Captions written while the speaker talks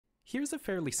Here's a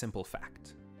fairly simple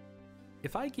fact.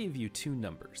 If I gave you two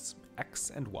numbers,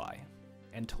 x and y,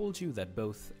 and told you that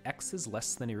both x is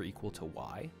less than or equal to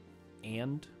y,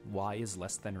 and y is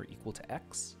less than or equal to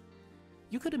x,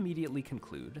 you could immediately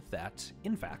conclude that,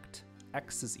 in fact,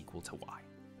 x is equal to y.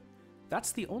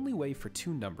 That's the only way for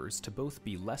two numbers to both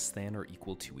be less than or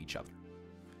equal to each other.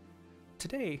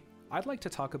 Today, I'd like to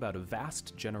talk about a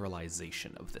vast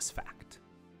generalization of this fact.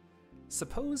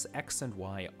 Suppose x and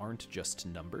y aren't just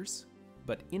numbers,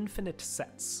 but infinite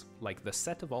sets, like the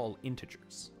set of all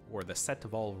integers, or the set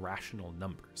of all rational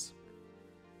numbers.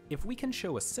 If we can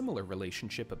show a similar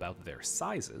relationship about their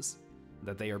sizes,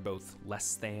 that they are both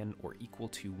less than or equal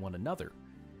to one another,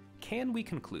 can we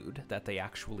conclude that they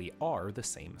actually are the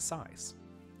same size?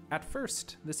 At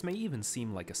first, this may even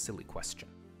seem like a silly question.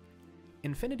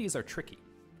 Infinities are tricky.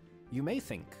 You may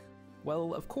think,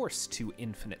 well, of course two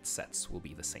infinite sets will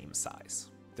be the same size.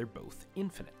 They're both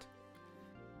infinite.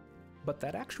 But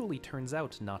that actually turns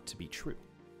out not to be true,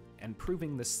 and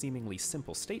proving this seemingly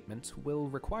simple statement will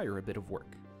require a bit of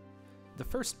work. The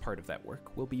first part of that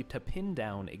work will be to pin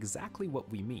down exactly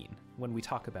what we mean when we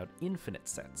talk about infinite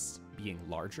sets being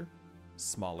larger,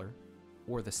 smaller,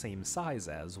 or the same size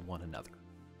as one another.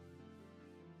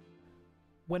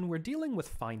 When we're dealing with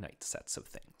finite sets of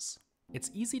things,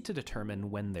 it's easy to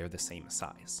determine when they're the same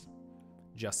size.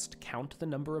 Just count the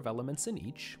number of elements in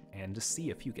each and see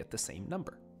if you get the same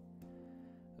number.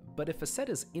 But if a set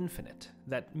is infinite,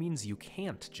 that means you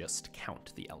can't just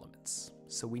count the elements,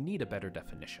 so we need a better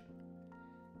definition.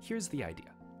 Here's the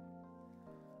idea.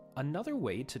 Another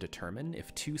way to determine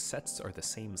if two sets are the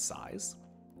same size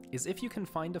is if you can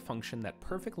find a function that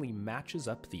perfectly matches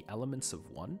up the elements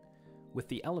of one with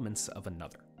the elements of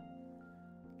another.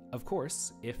 Of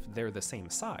course, if they're the same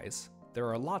size, there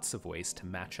are lots of ways to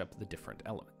match up the different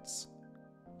elements.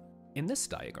 In this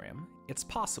diagram, it's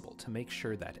possible to make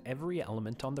sure that every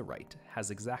element on the right has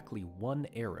exactly one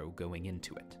arrow going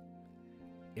into it.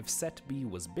 If set B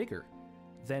was bigger,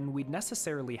 then we'd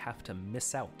necessarily have to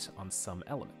miss out on some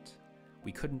element.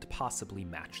 We couldn't possibly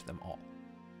match them all.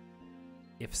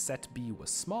 If set B was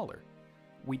smaller,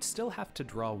 we'd still have to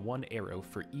draw one arrow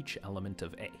for each element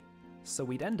of A, so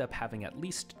we'd end up having at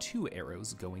least two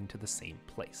arrows going to the same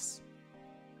place.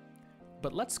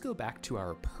 But let's go back to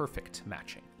our perfect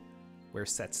matching, where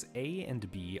sets A and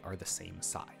B are the same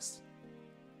size.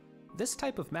 This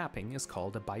type of mapping is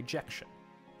called a bijection.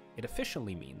 It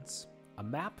officially means a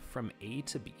map from A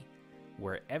to B,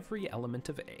 where every element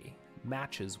of A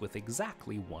matches with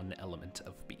exactly one element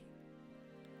of B.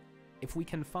 If we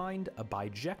can find a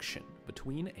bijection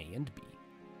between A and B,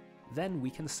 then we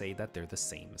can say that they're the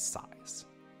same size.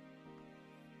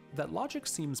 That logic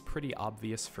seems pretty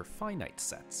obvious for finite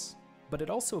sets, but it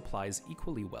also applies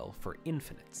equally well for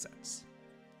infinite sets.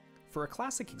 For a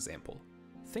classic example,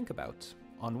 think about,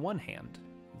 on one hand,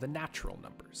 the natural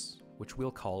numbers, which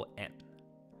we'll call n.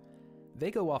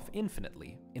 They go off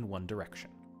infinitely in one direction.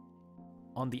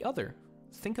 On the other,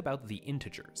 think about the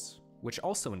integers, which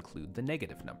also include the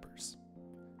negative numbers.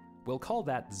 We'll call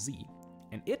that z,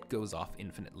 and it goes off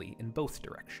infinitely in both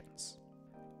directions.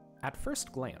 At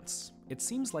first glance, it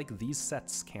seems like these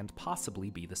sets can't possibly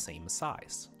be the same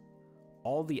size.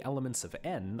 All the elements of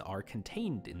n are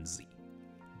contained in z,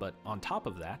 but on top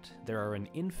of that, there are an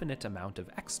infinite amount of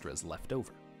extras left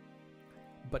over.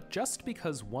 But just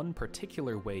because one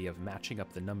particular way of matching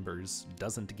up the numbers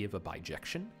doesn't give a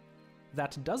bijection,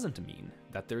 that doesn't mean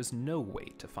that there's no way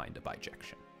to find a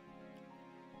bijection.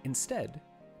 Instead,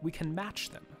 we can match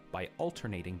them by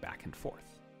alternating back and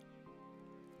forth.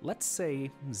 Let's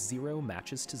say 0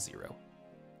 matches to 0,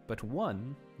 but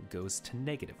 1 goes to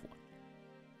 -1.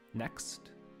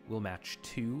 Next, we'll match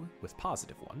 2 with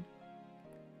 +1,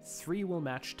 3 will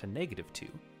match to -2,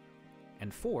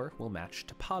 and 4 will match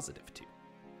to +2.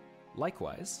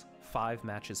 Likewise, 5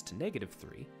 matches to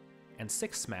 -3, and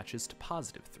 6 matches to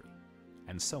 +3,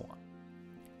 and so on.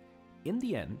 In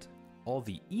the end, all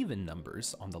the even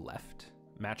numbers on the left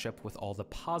match up with all the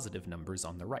positive numbers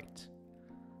on the right.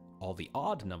 All the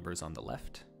odd numbers on the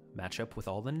left match up with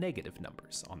all the negative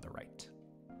numbers on the right.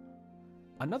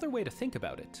 Another way to think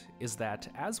about it is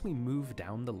that as we move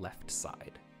down the left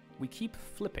side, we keep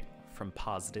flipping from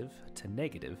positive to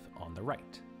negative on the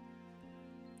right.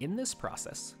 In this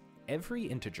process, every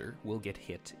integer will get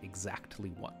hit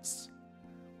exactly once.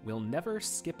 We'll never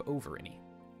skip over any,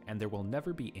 and there will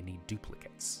never be any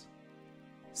duplicates.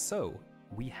 So,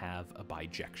 we have a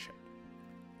bijection.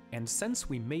 And since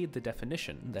we made the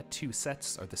definition that two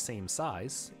sets are the same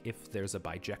size if there's a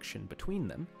bijection between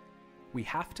them, we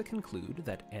have to conclude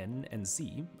that n and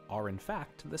z are in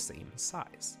fact the same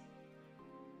size.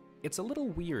 It's a little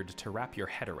weird to wrap your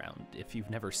head around if you've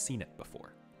never seen it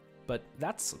before, but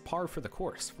that's par for the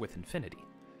course with infinity.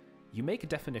 You make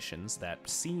definitions that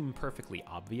seem perfectly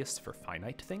obvious for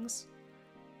finite things,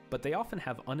 but they often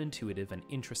have unintuitive and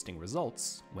interesting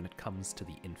results when it comes to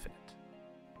the infinite.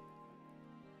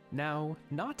 Now,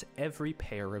 not every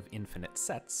pair of infinite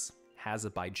sets has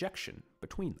a bijection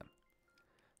between them.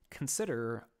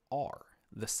 Consider R,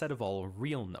 the set of all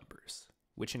real numbers,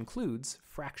 which includes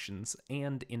fractions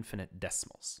and infinite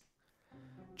decimals.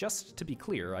 Just to be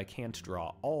clear, I can't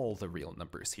draw all the real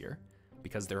numbers here,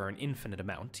 because there are an infinite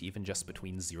amount even just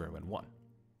between 0 and 1.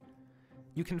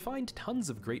 You can find tons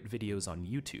of great videos on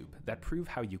YouTube that prove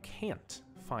how you can't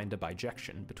find a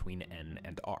bijection between n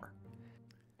and r.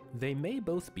 They may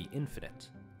both be infinite,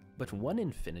 but one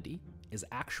infinity is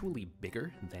actually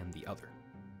bigger than the other.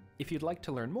 If you'd like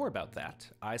to learn more about that,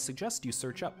 I suggest you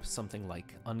search up something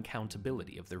like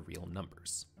uncountability of the real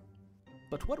numbers.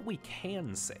 But what we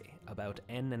can say about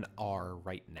n and r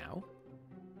right now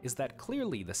is that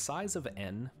clearly the size of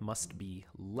n must be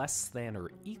less than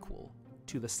or equal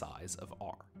to the size of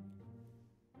r.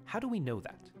 How do we know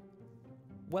that?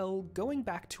 Well, going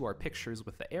back to our pictures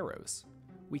with the arrows,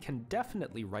 we can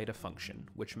definitely write a function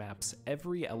which maps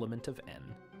every element of n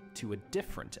to a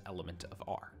different element of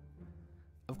r.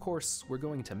 Of course, we're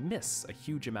going to miss a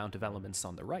huge amount of elements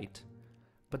on the right,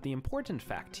 but the important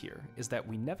fact here is that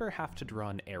we never have to draw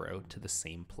an arrow to the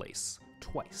same place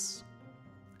twice.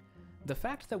 The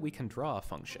fact that we can draw a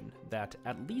function that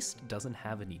at least doesn't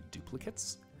have any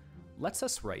duplicates lets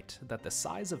us write that the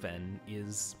size of n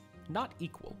is not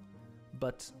equal,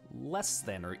 but less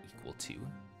than or equal to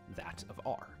that of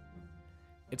r.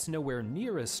 It's nowhere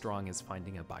near as strong as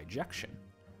finding a bijection,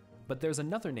 but there's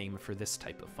another name for this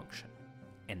type of function: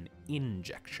 an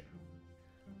injection.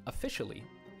 Officially,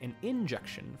 an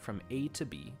injection from A to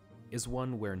B is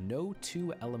one where no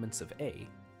two elements of A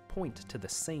point to the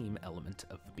same element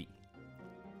of B.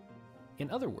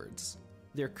 In other words,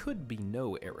 there could be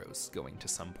no arrows going to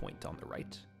some point on the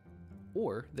right,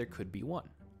 or there could be one,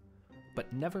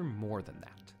 but never more than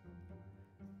that.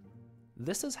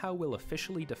 This is how we'll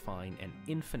officially define an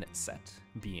infinite set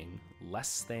being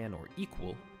less than or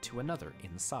equal to another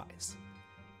in size,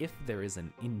 if there is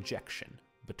an injection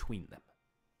between them.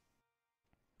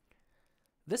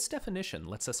 This definition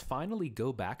lets us finally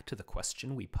go back to the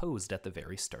question we posed at the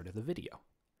very start of the video.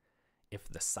 If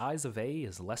the size of A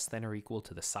is less than or equal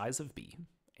to the size of B,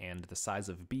 and the size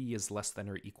of B is less than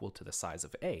or equal to the size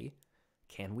of A,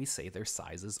 can we say their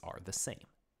sizes are the same?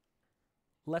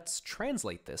 Let's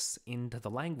translate this into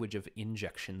the language of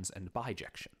injections and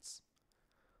bijections.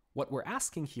 What we're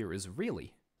asking here is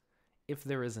really, if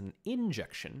there is an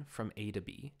injection from A to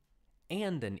B,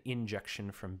 and an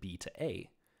injection from B to A,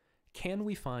 can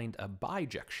we find a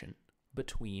bijection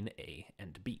between A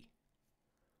and B?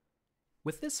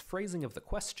 With this phrasing of the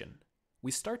question, we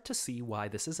start to see why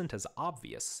this isn't as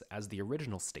obvious as the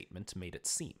original statement made it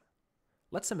seem.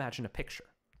 Let's imagine a picture.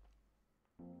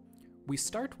 We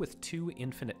start with two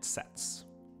infinite sets,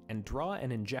 and draw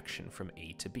an injection from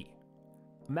A to B.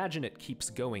 Imagine it keeps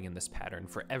going in this pattern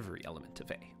for every element of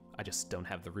A. I just don't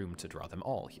have the room to draw them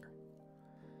all here.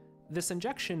 This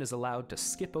injection is allowed to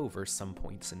skip over some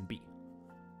points in B.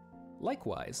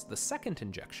 Likewise, the second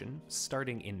injection,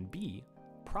 starting in B,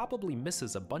 probably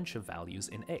misses a bunch of values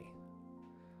in A.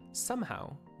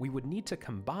 Somehow, we would need to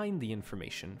combine the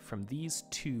information from these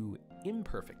two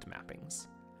imperfect mappings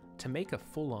to make a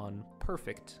full-on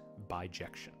perfect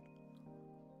bijection.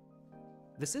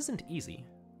 This isn't easy,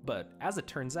 but as it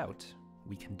turns out,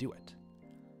 we can do it.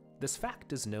 This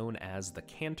fact is known as the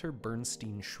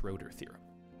Cantor-Bernstein-Schröder Theorem,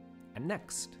 and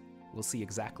next, we'll see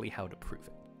exactly how to prove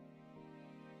it.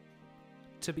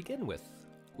 To begin with,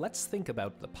 let's think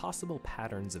about the possible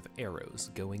patterns of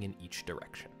arrows going in each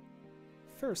direction.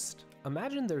 First,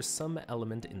 imagine there's some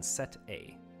element in set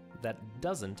A that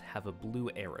doesn't have a blue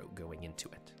arrow going into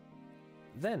it.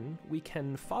 Then we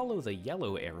can follow the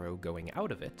yellow arrow going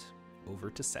out of it over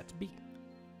to set B.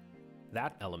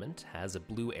 That element has a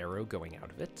blue arrow going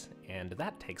out of it, and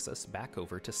that takes us back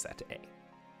over to set A.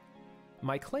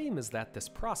 My claim is that this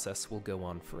process will go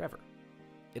on forever.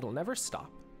 It'll never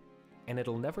stop, and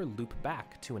it'll never loop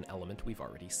back to an element we've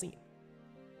already seen.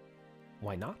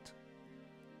 Why not?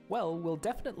 Well, we'll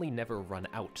definitely never run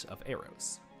out of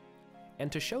arrows.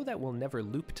 And to show that we'll never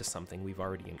loop to something we've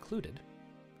already included,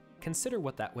 consider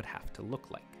what that would have to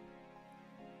look like.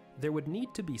 There would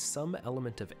need to be some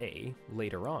element of A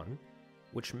later on,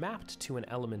 which mapped to an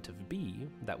element of B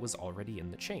that was already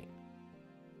in the chain.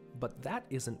 But that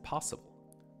isn't possible,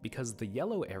 because the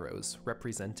yellow arrows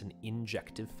represent an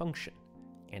injective function,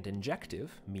 and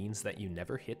injective means that you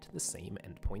never hit the same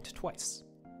endpoint twice.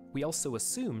 We also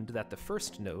assumed that the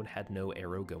first node had no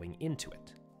arrow going into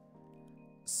it.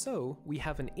 So we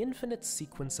have an infinite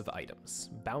sequence of items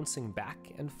bouncing back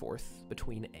and forth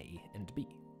between A and B.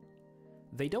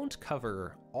 They don't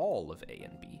cover all of A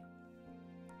and B,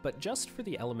 but just for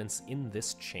the elements in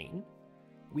this chain,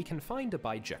 we can find a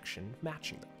bijection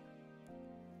matching them.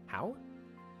 How?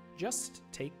 Just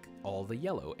take all the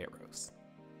yellow arrows.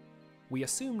 We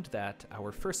assumed that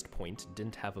our first point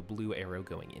didn't have a blue arrow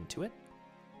going into it,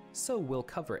 so we'll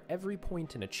cover every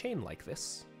point in a chain like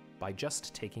this by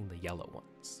just taking the yellow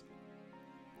ones.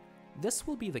 This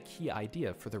will be the key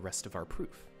idea for the rest of our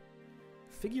proof.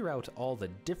 Figure out all the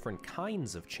different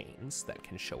kinds of chains that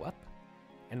can show up,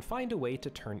 and find a way to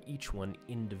turn each one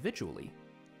individually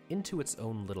into its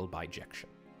own little bijection.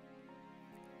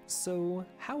 So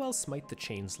how else might the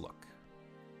chains look?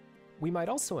 We might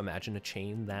also imagine a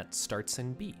chain that starts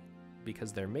in B,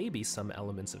 because there may be some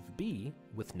elements of B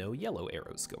with no yellow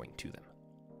arrows going to them.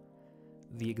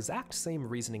 The exact same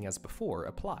reasoning as before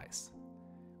applies.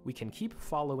 We can keep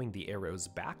following the arrows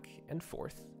back and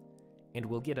forth, and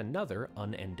we'll get another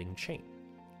unending chain.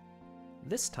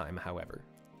 This time, however,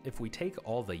 if we take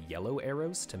all the yellow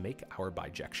arrows to make our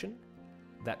bijection,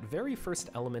 that very first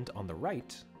element on the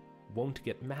right won't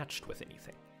get matched with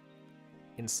anything.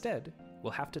 Instead,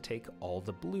 we'll have to take all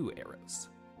the blue arrows.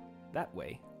 That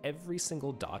way, every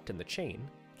single dot in the chain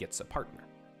gets a partner.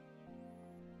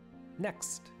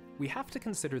 Next, we have to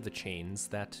consider the chains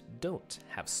that don't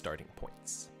have starting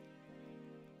points.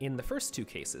 In the first two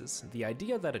cases, the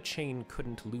idea that a chain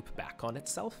couldn't loop back on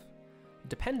itself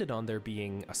depended on there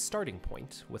being a starting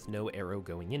point with no arrow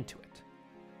going into it.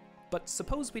 But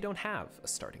suppose we don't have a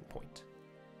starting point.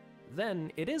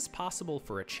 Then it is possible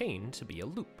for a chain to be a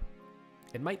loop.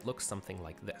 It might look something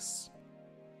like this.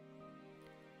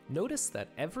 Notice that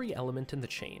every element in the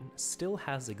chain still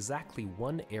has exactly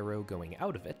one arrow going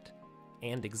out of it,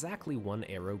 and exactly one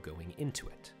arrow going into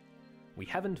it. We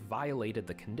haven't violated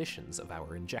the conditions of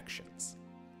our injections.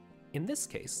 In this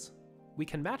case, we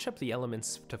can match up the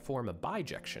elements to form a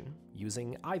bijection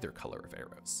using either color of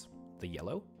arrows, the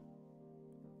yellow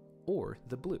or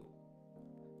the blue.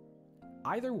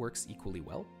 Either works equally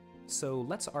well, so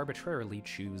let's arbitrarily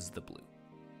choose the blue.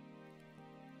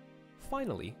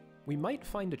 Finally, we might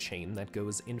find a chain that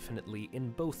goes infinitely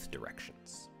in both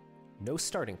directions. No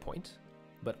starting point,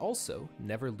 but also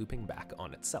never looping back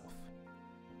on itself.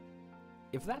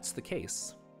 If that's the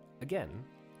case, again,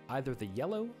 either the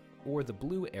yellow or the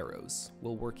blue arrows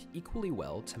will work equally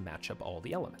well to match up all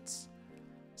the elements.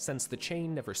 Since the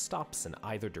chain never stops in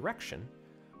either direction,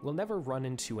 we'll never run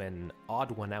into an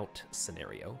odd one out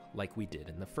scenario like we did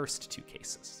in the first two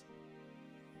cases.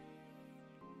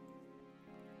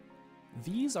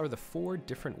 These are the 4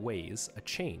 different ways a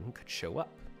chain could show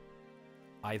up.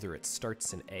 Either it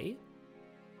starts in A,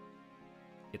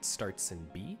 it starts in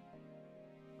B,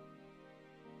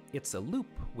 it's a loop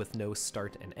with no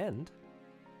start and end,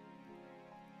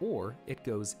 or it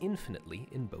goes infinitely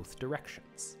in both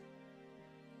directions.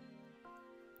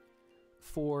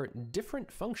 For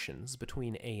different functions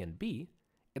between A and B,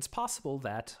 it's possible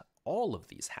that all of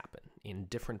these happen in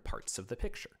different parts of the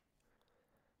picture.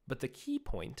 But the key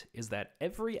point is that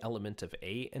every element of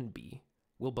A and B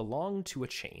will belong to a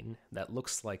chain that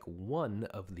looks like one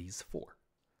of these 4.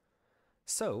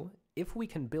 So, if we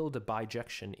can build a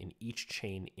bijection in each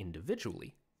chain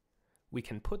individually, we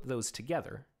can put those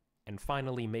together and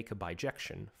finally make a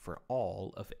bijection for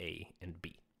all of A and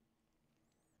B.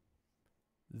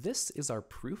 This is our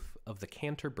proof of the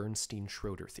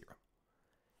Cantor-Bernstein-Schröder theorem.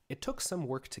 It took some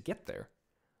work to get there,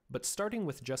 but starting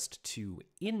with just 2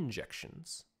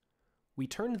 injections, we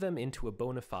turned them into a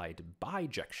bona fide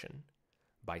bijection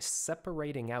by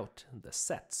separating out the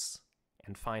sets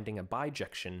and finding a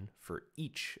bijection for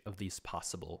each of these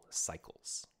possible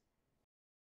cycles.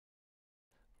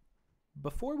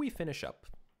 Before we finish up,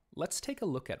 let's take a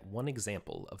look at one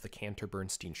example of the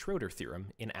Cantor-Bernstein-Schröder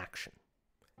theorem in action.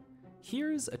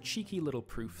 Here's a cheeky little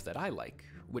proof that I like,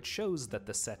 which shows that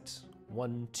the set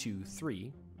 1, 2,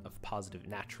 3 of positive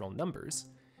natural numbers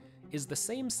is the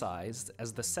same size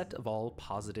as the set of all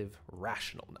positive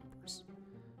rational numbers,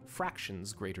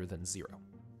 fractions greater than 0.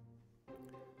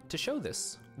 To show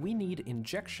this, we need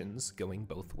injections going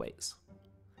both ways.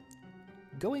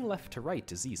 Going left to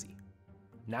right is easy.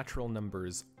 Natural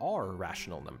numbers are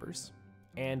rational numbers,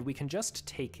 and we can just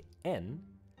take n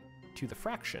to the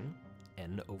fraction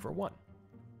n over 1.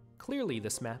 Clearly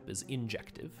this map is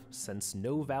injective, since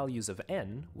no values of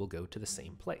n will go to the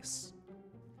same place.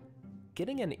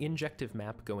 Getting an injective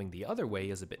map going the other way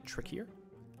is a bit trickier.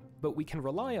 but we can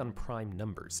rely on prime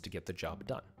numbers to get the job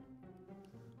done.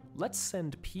 Let's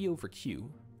send p over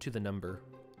q to the number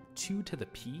 2 to the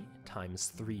p times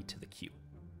 3 to the q.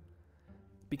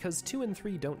 Because 2 and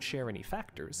 3 don't share any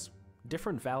factors,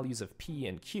 different values of p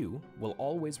and q will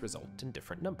always result in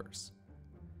different numbers.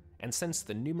 And since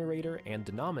the numerator and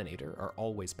denominator are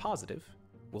always positive,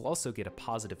 we'll also get a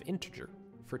positive integer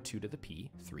for 2 to the p,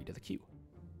 3 to the q.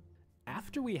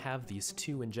 After we have these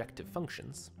two injective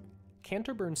functions,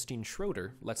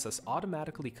 Cantor-Bernstein-Schröder lets us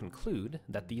automatically conclude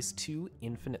that these two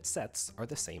infinite sets are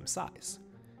the same size,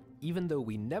 even though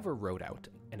we never wrote out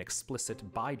an explicit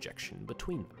bijection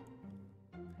between them.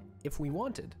 If we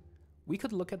wanted, we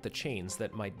could look at the chains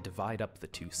that might divide up the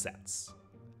two sets.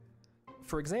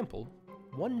 For example,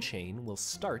 one chain will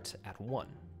start at 1.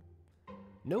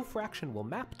 No fraction will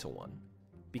map to 1,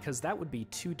 because that would be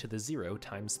 2 to the 0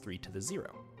 times 3 to the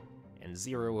 0, and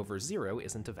 0 over 0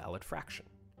 isn't a valid fraction.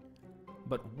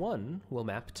 But 1 will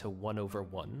map to 1 over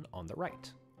 1 on the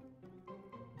right.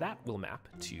 That will map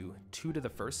to 2 to the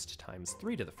first times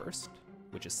 3 to the first,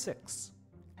 which is 6,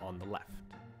 on the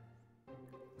left.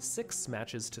 6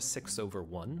 matches to 6 over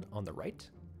 1 on the right,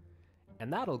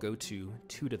 and that'll go to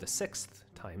 2 to the 6th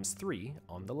times 3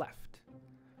 on the left.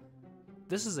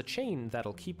 This is a chain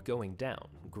that'll keep going down,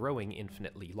 growing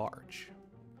infinitely large.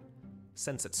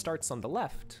 Since it starts on the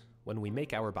left, when we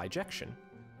make our bijection,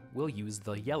 we'll use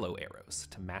the yellow arrows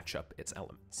to match up its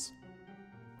elements.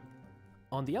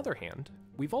 On the other hand,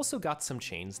 we've also got some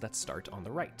chains that start on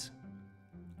the right.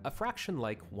 A fraction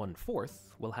like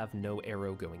 1/4 will have no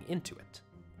arrow going into it.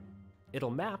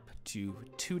 It'll map to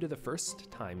 2 to the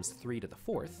first times 3 to the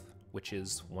 4th, which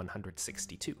is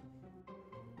 162.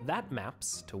 That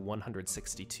maps to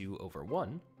 162 over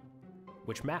 1,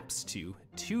 which maps to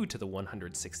 2 to the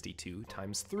 162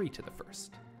 times 3 to the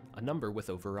first, a number with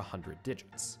over 100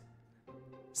 digits.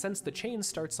 Since the chain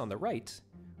starts on the right,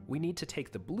 we need to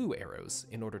take the blue arrows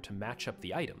in order to match up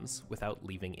the items without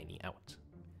leaving any out.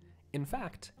 In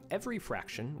fact, every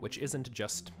fraction which isn't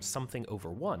just something over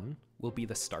 1 will be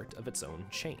the start of its own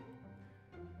chain.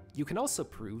 You can also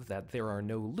prove that there are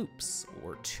no loops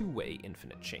or two-way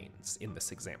infinite chains in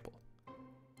this example.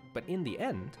 But in the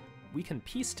end, we can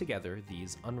piece together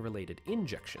these unrelated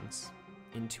injections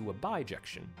into a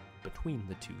bijection between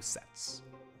the two sets.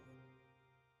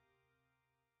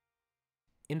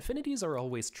 Infinities are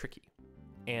always tricky,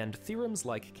 and theorems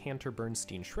like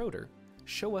Cantor-Bernstein-Schröder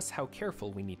show us how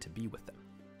careful we need to be with them.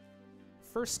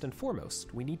 First and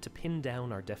foremost, we need to pin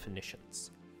down our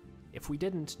definitions. If we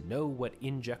didn't know what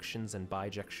injections and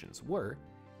bijections were,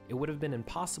 it would have been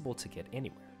impossible to get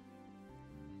anywhere.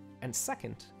 And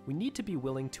second, we need to be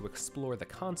willing to explore the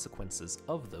consequences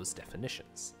of those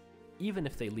definitions, even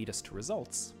if they lead us to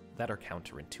results that are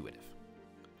counterintuitive.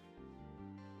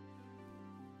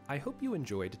 I hope you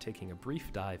enjoyed taking a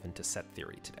brief dive into set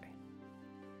theory today.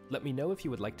 Let me know if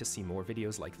you would like to see more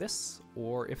videos like this,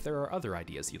 or if there are other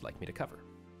ideas you'd like me to cover.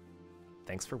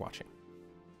 Thanks for watching.